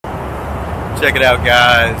Check it out,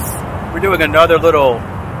 guys. We're doing another little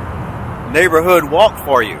neighborhood walk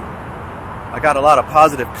for you. I got a lot of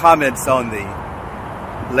positive comments on the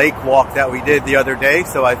lake walk that we did the other day,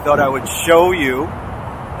 so I thought I would show you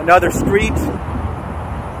another street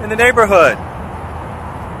in the neighborhood.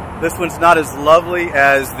 This one's not as lovely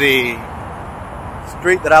as the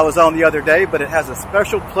street that I was on the other day, but it has a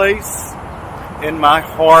special place in my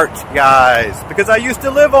heart, guys, because I used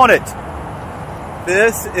to live on it.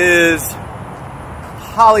 This is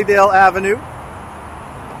Hollydale Avenue,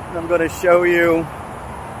 and I'm going to show you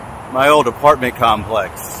my old apartment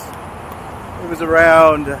complex. It was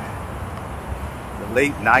around the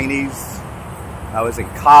late 90s. I was in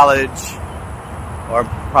college, or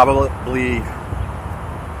probably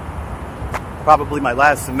my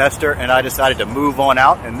last semester, and I decided to move on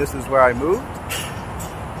out, and this is where I moved.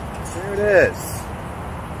 There it is.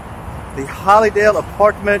 The Hollydale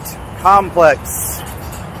apartment complex.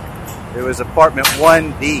 It was apartment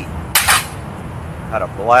 1B. Had a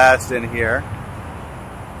blast in here.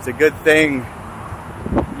 It's a good thing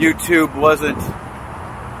YouTube wasn't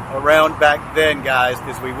around back then, guys,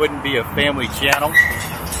 because we wouldn't be a family channel.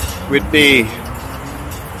 We'd be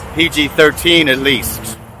PG-13 at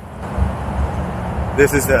least.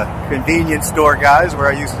 This is a convenience store, guys, where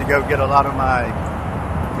I used to go get a lot of my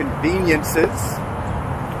conveniences.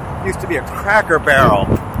 It used to be a Cracker Barrel,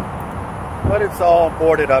 but it's all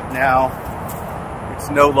boarded up now. It's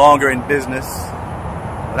no longer in business.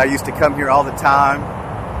 But I used to come here all the time,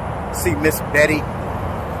 see Miss Betty.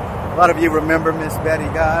 A lot of you remember Miss Betty,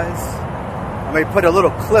 guys. I may put a little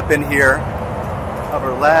clip in here of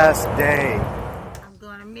her last day. I'm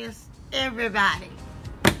gonna miss everybody.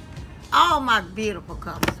 All my beautiful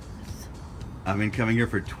customers. I've been coming here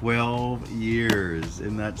for 12 years.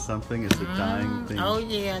 Isn't that something? It's a dying thing. Oh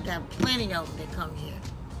yeah, I got plenty of them that come here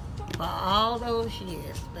for all those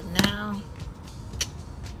years. But now,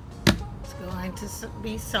 it's going to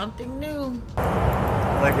be something new.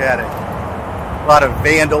 Look at it. A lot of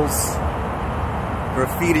vandals,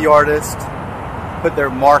 graffiti artists, put their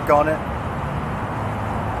mark on it.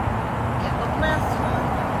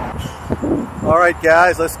 All right,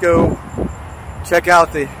 guys, let's go check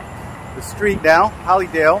out the street now,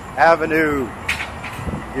 Hollydale Avenue.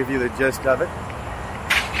 Give you the gist of it.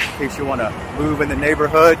 In case you want to move in the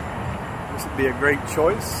neighborhood, this would be a great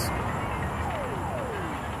choice.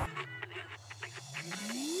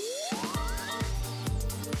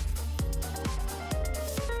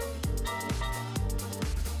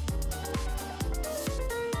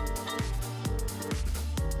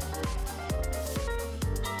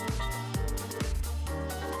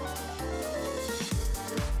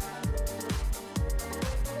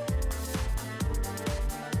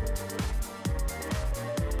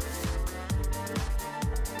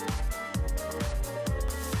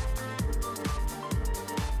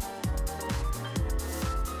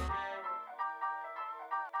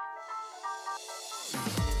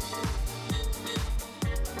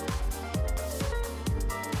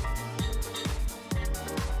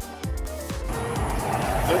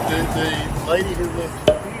 The lady who lives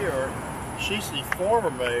here, she's the former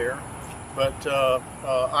mayor, but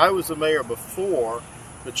I was the mayor before,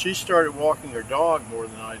 but she started walking her dog more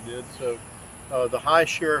than I did, so the high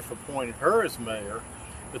sheriff appointed her as mayor,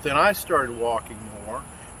 but then I started walking more,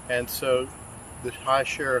 and so the high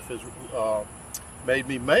sheriff has made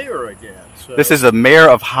me mayor again. So, this is the mayor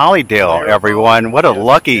of Hollydale, everyone. What a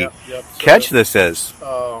lucky catch this is.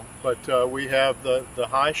 But we have the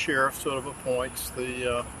high sheriff sort of appoints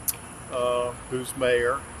the who's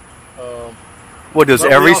mayor. Well, does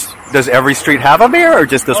every street have a mayor, or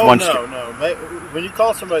just this one street? No. When you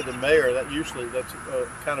call somebody the mayor, that's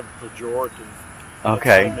kind of pejorative.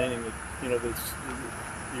 Okay. Meaning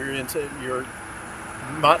that you're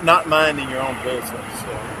not minding your own business. So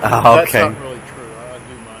that's not really true. I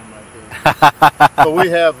do mind my business. But we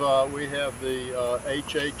have the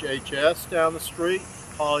HHHS down the street.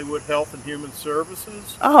 Hollywood Health and Human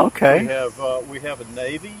Services. Oh, okay. We have a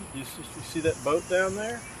Navy. You see that boat down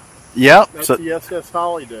there? Yep. That's the SS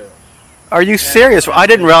Hollydale. Are you serious? I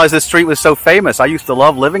didn't realize this street was so famous. I used to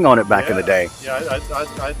love living on it back in the day. Yeah,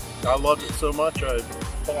 I loved it so much I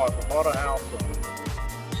bought a house on it.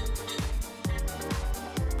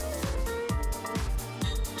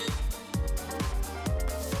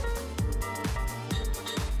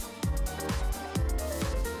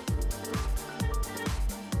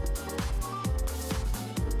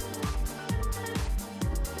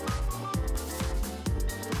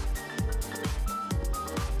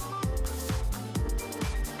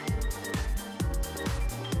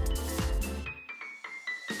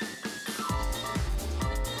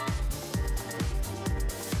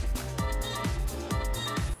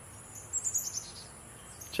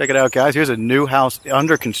 Check it out, guys. Here's a new house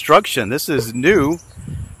under construction. This is new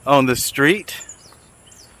on the street.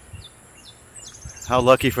 How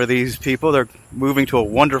lucky for these people. They're moving to a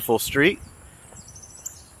wonderful street.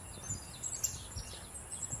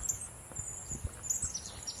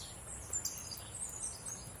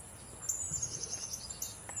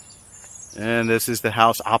 And this is the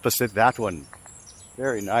house opposite that one.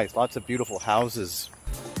 Very nice. Lots of beautiful houses.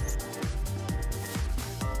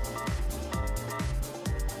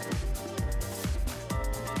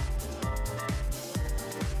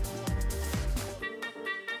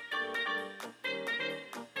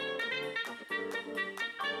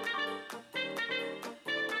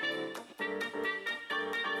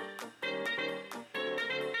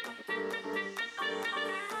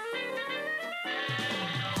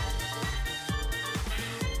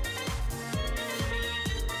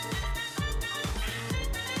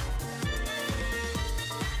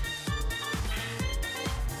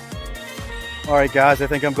 All right, guys, I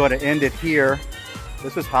think I'm going to end it here.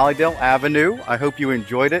 This is Hollydale Avenue. I hope you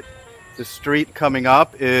enjoyed it. The street coming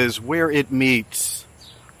up is where it meets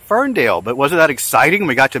Ferndale. But wasn't that exciting?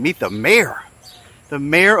 We got to meet the mayor. The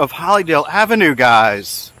mayor of Hollydale Avenue,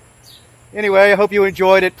 guys. Anyway, I hope you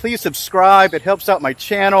enjoyed it. Please subscribe. It helps out my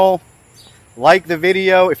channel. Like the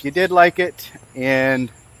video if you did like it. And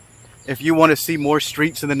if you want to see more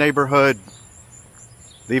streets in the neighborhood,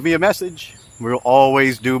 leave me a message. We'll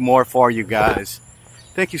always do more for you guys.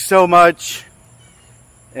 Thank you so much.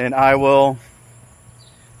 And I will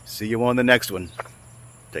see you on the next one.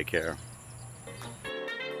 Take care.